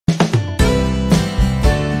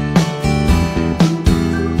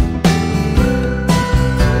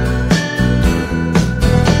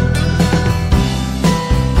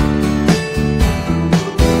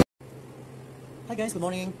guys, good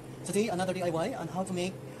morning. Today another DIY on how to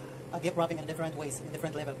make a gift wrapping in different ways, in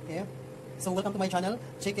different level. Okay, so welcome to my channel.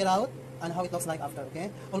 Check it out and how it looks like after. Okay,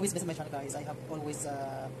 always visit my channel, guys. I have always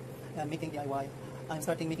making DIY. I'm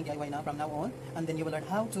starting making DIY now from now on, and then you will learn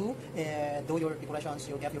how to do your decorations,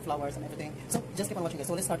 your gift, your flowers and everything. So just keep on watching, guys.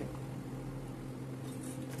 So let's start it.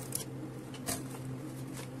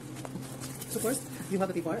 So first you have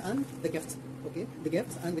the paper and the gift. Okay, the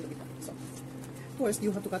gifts and with the paper. So first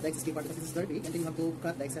you have to cut the excess paper because this is very big, and then you have to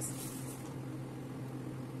cut the excess.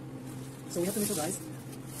 So we have to make sure, guys,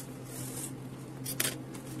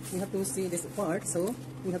 we have to see this part, so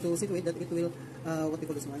we have to see to it that it will, what we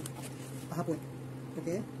call this one, a halfway.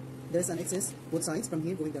 Okay, there's an excess both sides from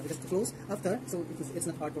here going there, because to close after, so it's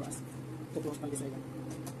not hard for us to close from this area.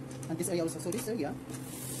 And this area also, so this area,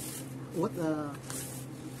 what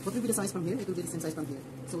will be the size from here? It will be the same size from here,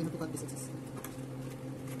 so we have to cut this excess.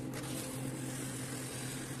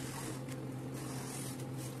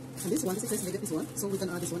 And this one, this is negative, this one, so we can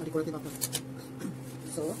add this one a decorative after.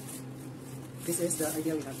 So this is the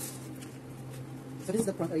idea we have. So this is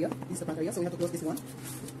the front area. This is the front area. So we have to close this one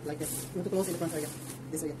like this. We have to close in the front area,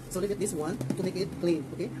 this area. So leave it this one to make it clean.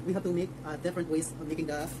 Okay. We have to make different ways of making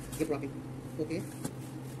the gift wrapping. Okay.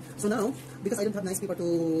 So now, because I don't have nice paper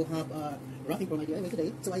to have wrapping for my DIY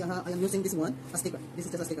today, so I am using this one, a sticker. This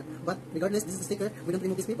is just a sticker. But regardless, this is a sticker. We don't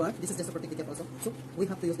remove this paper. This is just to protect the gift also. So we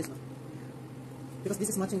have to use this one, because this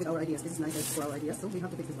is matching with our ideas. This is nice for our ideas, so we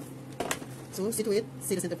have to fix this one. So see to it,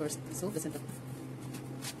 see the center first. So the center.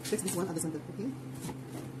 Fix this one at the center, okay?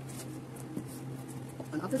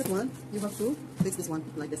 And after that one, you have to fix this one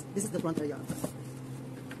like this. This is the front area.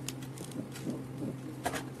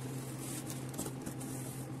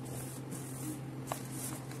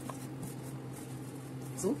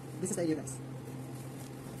 So this is the idea, guys.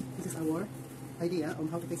 This is our idea on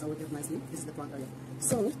how to fix our gift nicely. This is the front area.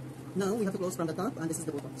 So now we have to close from the top, and this is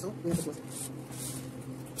the bottom. So we have to close it.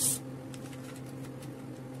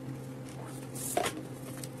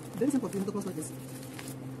 Very simple. You have to close like this.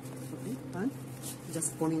 Okay, and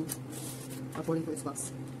just forming according to its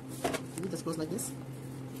box. You just close like this,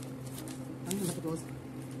 and you have to close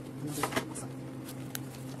another side.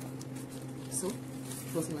 So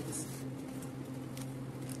closing like this.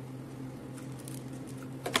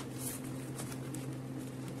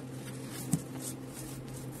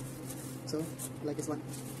 So like this one.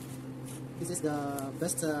 This is the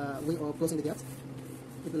best way of closing the gift.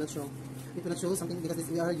 It will not show. It will not show something because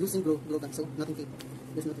we are using glue gun, so nothing came.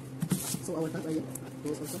 There's nothing. So our top area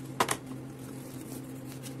goes also.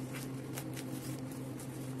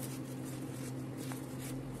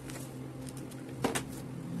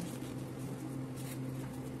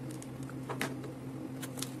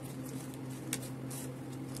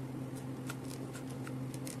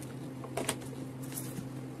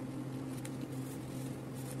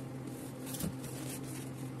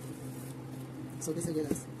 So this area,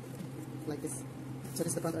 guys, like this. So this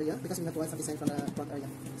is the front area, because we have to add some design from the front area.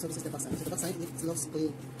 So this is the back side. So the back side, it looks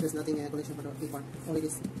clean. There's nothing connection for the paper, only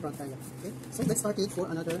this front area. Okay. So let's start it for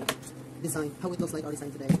another design. How it looks like our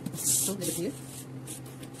design today. So leave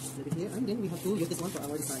it here, and then we have to use this one for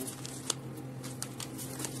our design.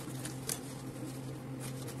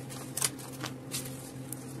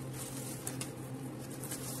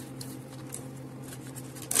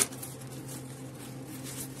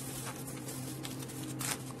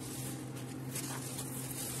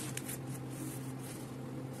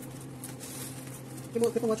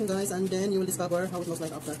 Keep on watching, guys, and then you will discover how it looks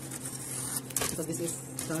like after. Because this is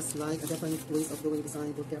just like a different ways of doing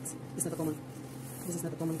design for gifts. It's not a common. This is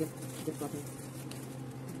not a common gift wrapping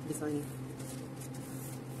designing.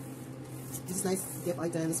 This is nice gift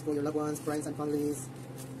items for your loved ones, friends, and families.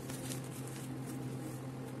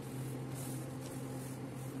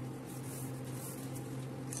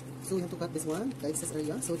 So we have to cut this one, the excess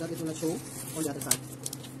area, so that it will not show on the other side.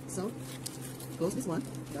 So close this one,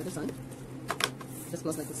 the other side. Just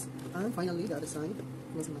close like this. And finally the other side,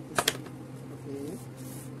 closing like this. Okay.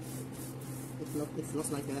 It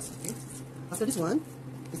looks like this. Okay. After this one.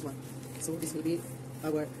 So this will be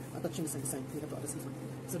our attaching design. We have to attach this one.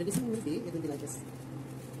 So the design will be like this.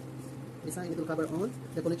 Design, it will cover on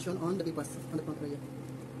the connection on the papers on the front area.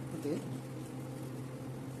 Okay.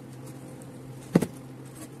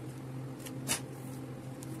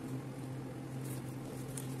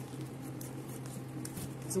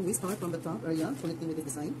 So we start from the top area, connecting with the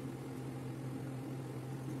design.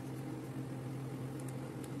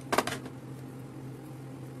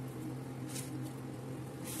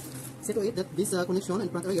 See to it that this connection and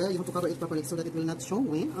front area, you have to cover it properly so that it will not show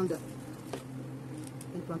when on the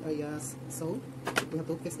front areas. So we have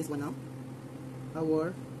to fix this one now,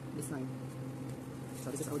 our design. So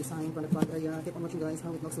this is our design from the front area. Keep on watching guys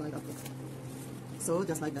how it looks like after. So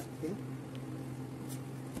just like that, okay?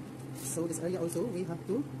 So this area also we have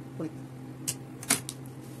to connect.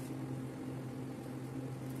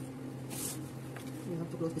 We have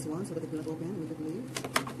to close this one so that it will not open immediately.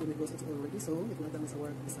 When we close it already, so it will not damage our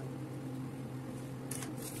design.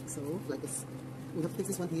 So like this. We have to fix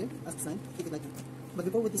this one here as design, keep it like that. But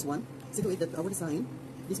before with this one, see to it that our design,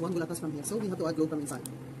 this one will attach from here. So we have to add glue from inside.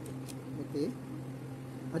 Okay.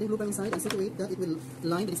 Adding glue from inside and see to it that it will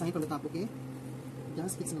line the design from the top, okay?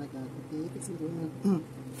 Just fixing like that, okay? Fixing it well.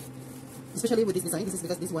 Especially with this design, this is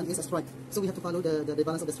because this one is a stripe. So we have to follow the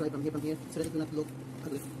balance of the stripe from here, so that it will not look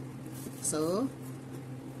ugly. So,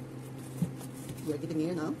 we are getting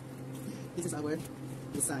here now. This is our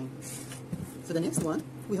design. So the next one,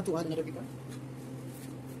 we have to add another paper.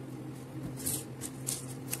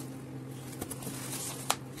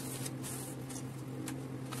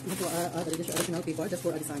 We have to add additional paper just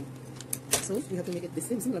for a design. So we have to make it the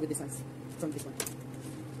same, similar with the size from this one.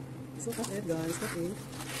 So cut it guys, cut it.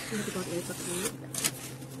 We have to cut it, cut it.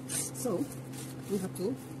 So we have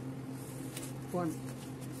to form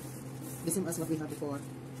the same as what we had before.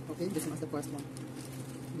 Okay, the same as the first one.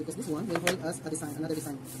 Because this one will hold us a design, another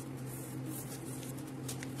design.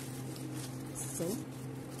 So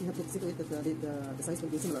we have to see to it that the size will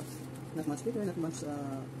be similar. Not much bigger, not much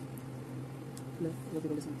what we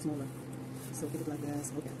call this one, smaller. So keep it like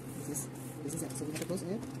this. Okay, this is it. So we have to close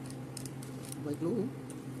it by glue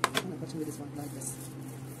and attaching with this one like this.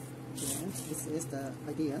 Yeah, this is the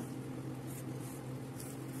idea.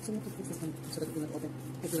 So we have to fix this one so that it will not open.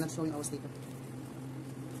 It will not show in our sticker.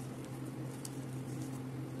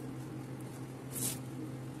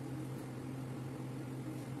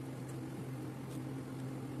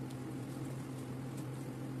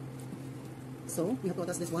 So we have to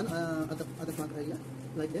attach this one at the front area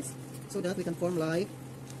like this, so that we can form like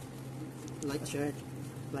a shirt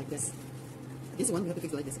like this. This one we have to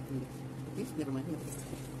fix like this. Okay, never mind. We have to fix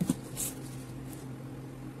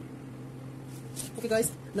it. Okay,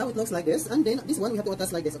 guys. Now it looks like this, and then this one we have to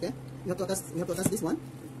attach like this. Okay, we have to attach this one.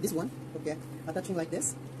 Okay, attaching like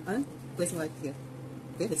this and placing like here.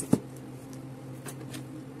 Okay, that's it.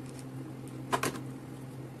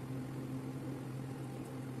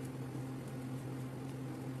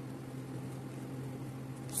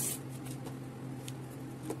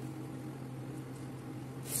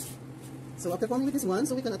 So after forming with this one,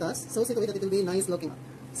 so we can attach. So see to it that it will be nice looking.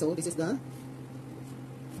 So this is the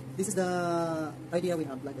idea we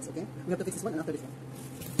have like this. Okay, we have to fix this one and after this one.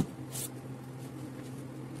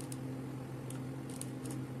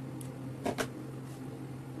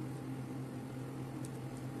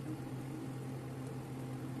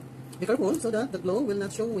 Be careful so that the glow will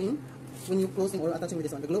not show when you're closing or attaching with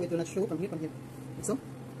this one. The glow, it will not show from here. So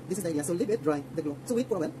this is the idea. So leave it dry, the glow. So wait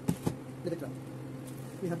for a while. Leave it dry.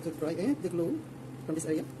 We have to dry the glue from this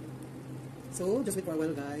area. So just wait for a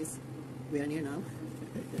while, guys. We are near now.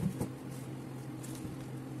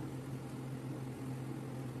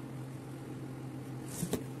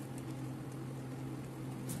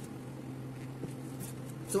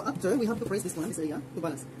 So after, we have to press this one, this area, to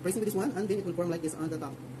balance. Pressing with this one, and then it will form like this on the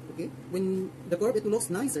top. Okay. When the curve, it will look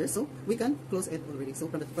nicer, so we can close it already. So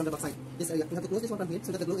from the back side, this area, we have to close this one from here,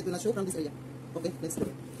 so that the glue, it will not show from this area. Okay, let's do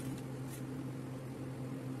it.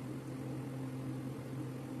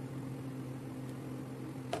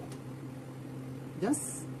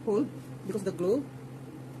 Just hold, because the glue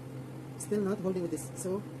still not holding with this.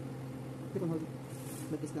 So keep on holding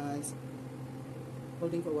like this, guys.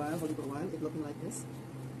 Holding for a while, it's looking like this.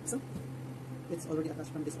 So it's already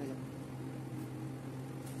attached from this area.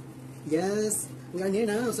 Yes, we are near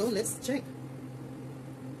now, so let's check.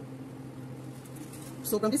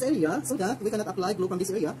 So from this area, so that we cannot apply glue from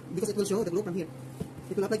this area, because it will show the glue from here.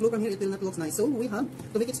 It will apply glue from here, it will not look nice. So we have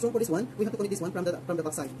to make it strong for this one. We have to connect this one from the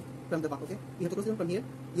back side, from the back. Okay, we have to close it from here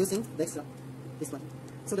using the extra, this one,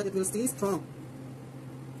 so that it will stay strong.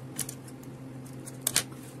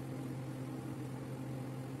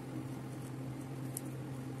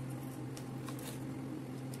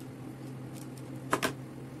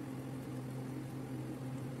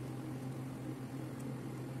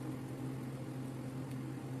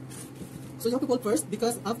 So you have to pull first,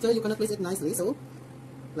 because after you cannot place it nicely. So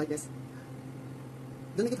like this.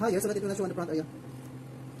 Don't make it higher so that it will not show on the front area.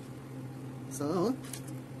 So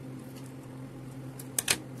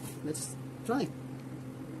let's try.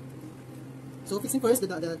 So fixing first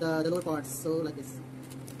the lower parts. So like this.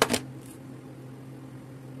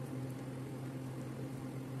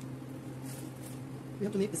 We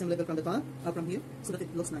have to make the same level from the top, from here, so that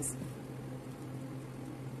it looks nice.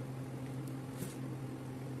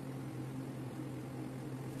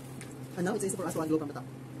 And now it's easy for us to unglue from the top.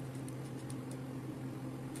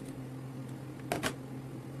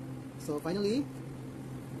 So finally,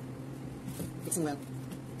 fixing well.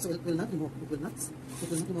 So it will not remove. It will not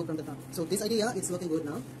remove from the top. So this idea, it's looking good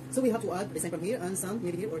now. So we have to add design from here and some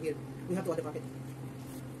maybe here or here. We have to add the pocket.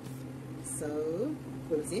 So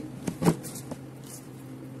we will see.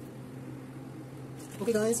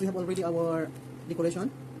 Okay guys, we have already our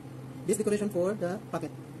decoration. This decoration for the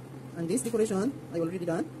pocket. And this decoration I already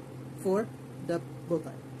done for the bow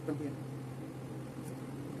tie from here.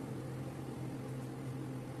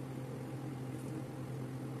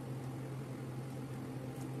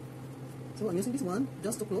 So I'm using this one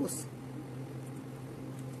just to close.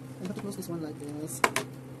 I have to close this one like this.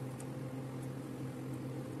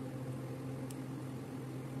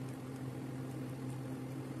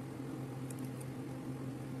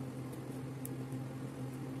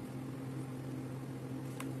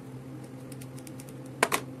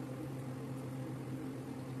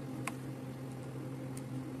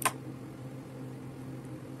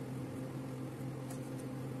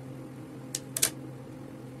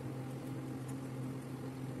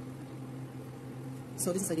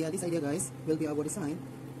 So this idea guys will be our design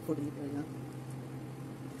for the area.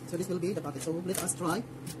 So this will be the pocket. So let us try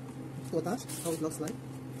to attach how it looks like.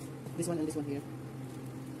 This one and this one here.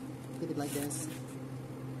 Keep it like this.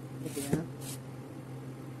 Okay.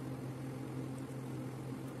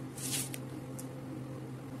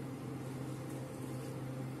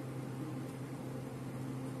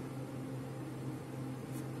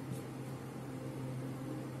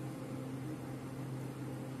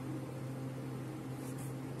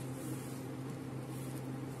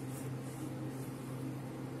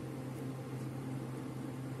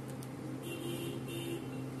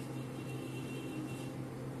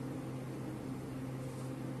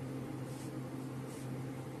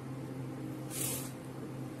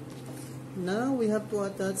 Now we have to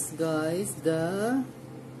attach guys the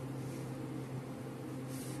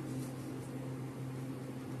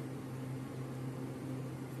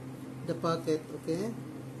pocket, okay?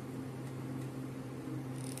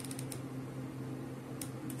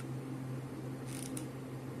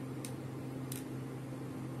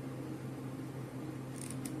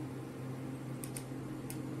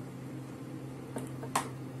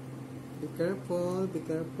 Be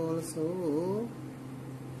careful, so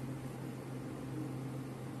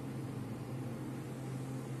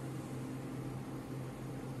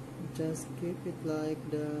just keep it like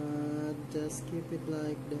that, just keep it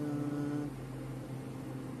like that.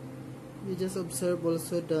 You just observe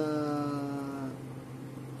also the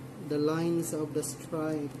lines of the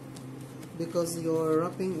stripe, because your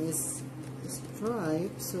wrapping is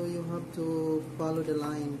striped, so you have to follow the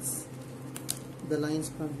lines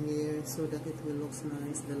from here so that it will look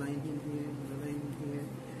nice. The line in here, the line in here.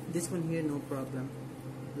 This one here, no problem.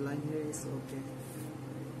 The line here is okay.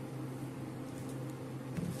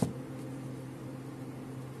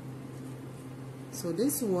 So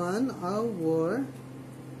this one, our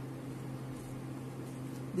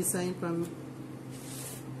design from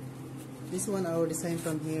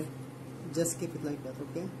here. Just keep it like that,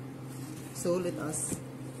 okay? So let us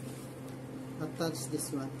attach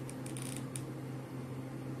this one.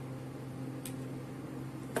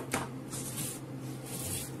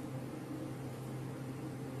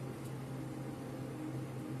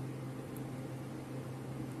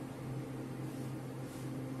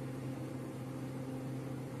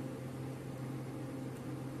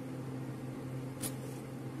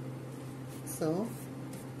 So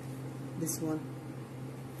this one.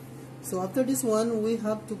 So after this one, we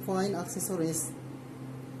have to find accessories.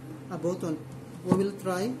 A button. We will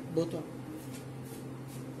try button.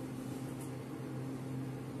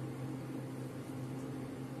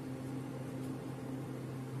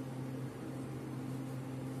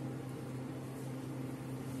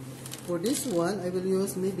 For this one, I will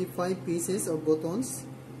use maybe 5 pieces of buttons.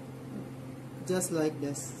 Just like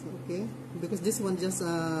this, okay? Because this one just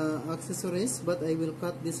accessories, but I will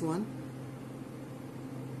cut this one.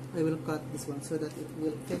 I will cut this one so that it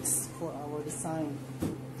will fix for our design.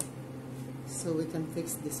 So we can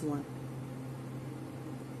fix this one.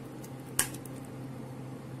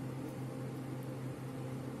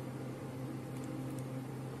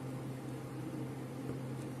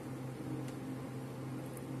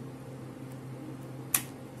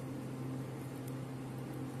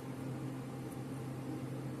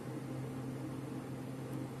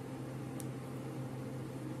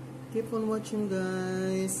 Keep on watching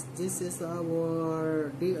guys. This is our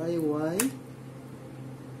DIY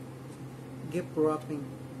gift wrapping.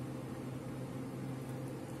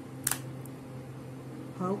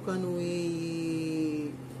 How can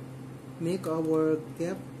we make our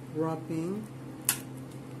gift wrapping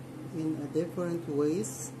in a different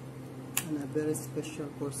ways and a very special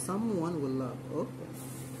for someone we love. Okay.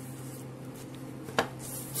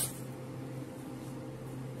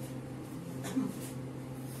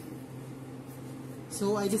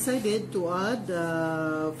 So I decided to add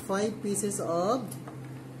 5 pieces of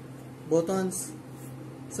buttons.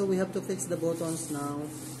 So we have to fix the buttons now.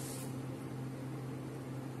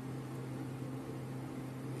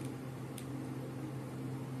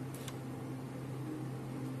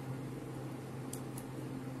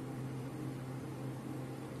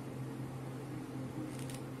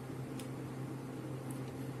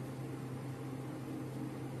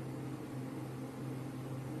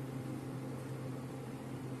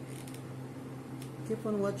 Keep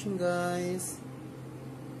on watching, guys,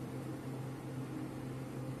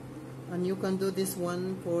 and you can do this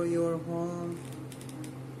one for your home.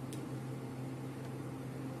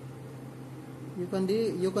 You can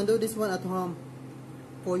do this one at home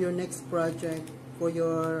for your next project, for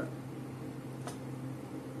your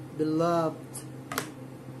beloved.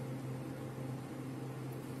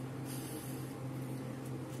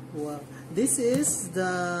 Wow, this is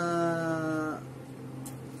the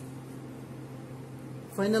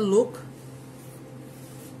final look.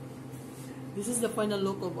 This is the final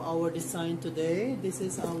look of our design today. This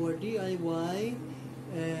is our DIY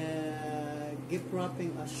gift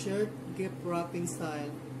wrapping, a shirt gift wrapping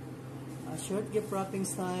style. A shirt gift wrapping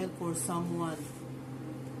style for someone.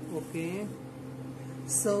 Okay.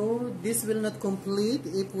 So this will not complete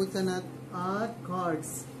if we cannot add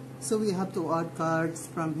cards. So we have to add cards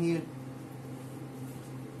from here.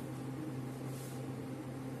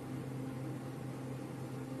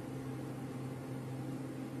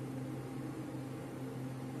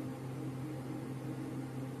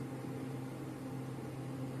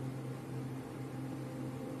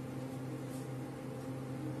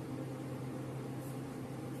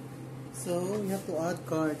 So we have to add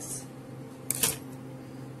cards.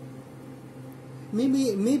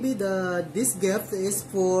 Maybe this gift is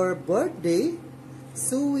for birthday,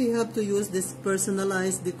 so we have to use this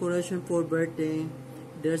personalized decoration for birthday.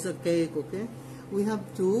 There's a cake, okay? We have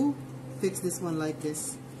to fix this one like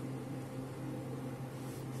this.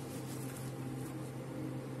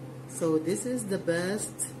 So this is the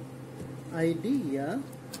best idea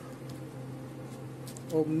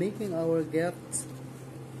of making our gift.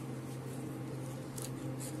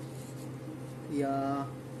 Yeah,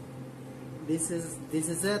 this is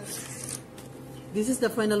it. This is the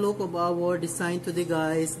final look of our design today,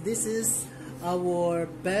 guys. This is our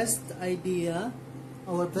best idea,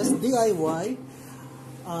 our best DIY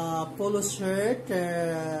polo shirt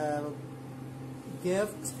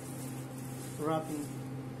gift wrapping.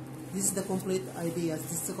 This is the complete idea.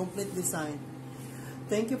 This is the complete design.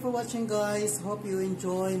 Thank you for watching, guys. Hope you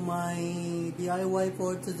enjoy my DIY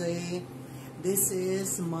for today. This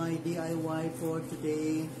is my DIY for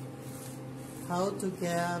today. How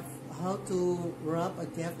to wrap a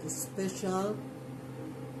gift, a special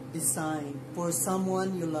design for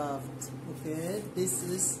someone you loved. Okay, this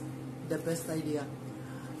is the best idea.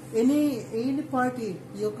 Any party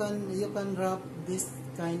you can wrap this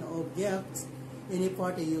kind of gift. Any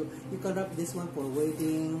party you can wrap this one for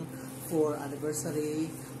wedding, for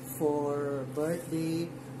anniversary, for birthday,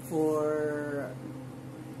 for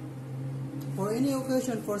any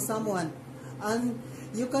occasion for someone, and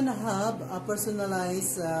you can have a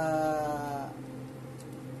personalized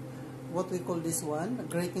what we call this one,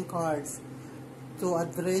 greeting cards, to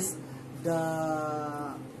address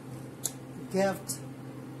the gift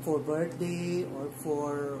for birthday or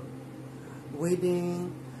for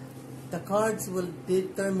wedding. The cards will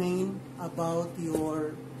determine about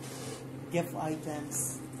your gift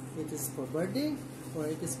items. It is for birthday, or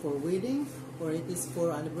it is for wedding, or it is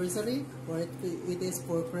for anniversary, or it is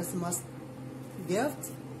for Christmas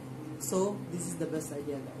gift. So this is the best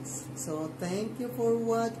idea, guys. So thank you for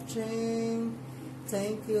watching.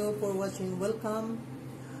 Thank you for watching. Welcome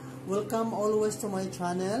always to my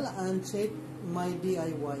channel, and check my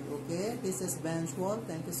DIY. Okay, this is Benchwall.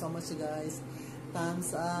 Thank you so much, guys.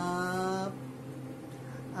 Thumbs up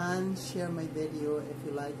and share my video if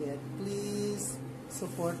you like it. Please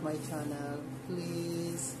support my channel,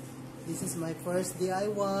 please. This is my first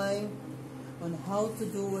DIY on how to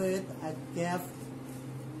do it, a gift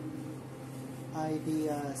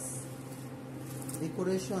ideas,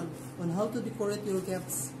 decoration, on how to decorate your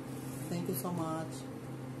gifts. Thank you so much.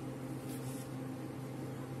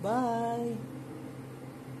 Bye.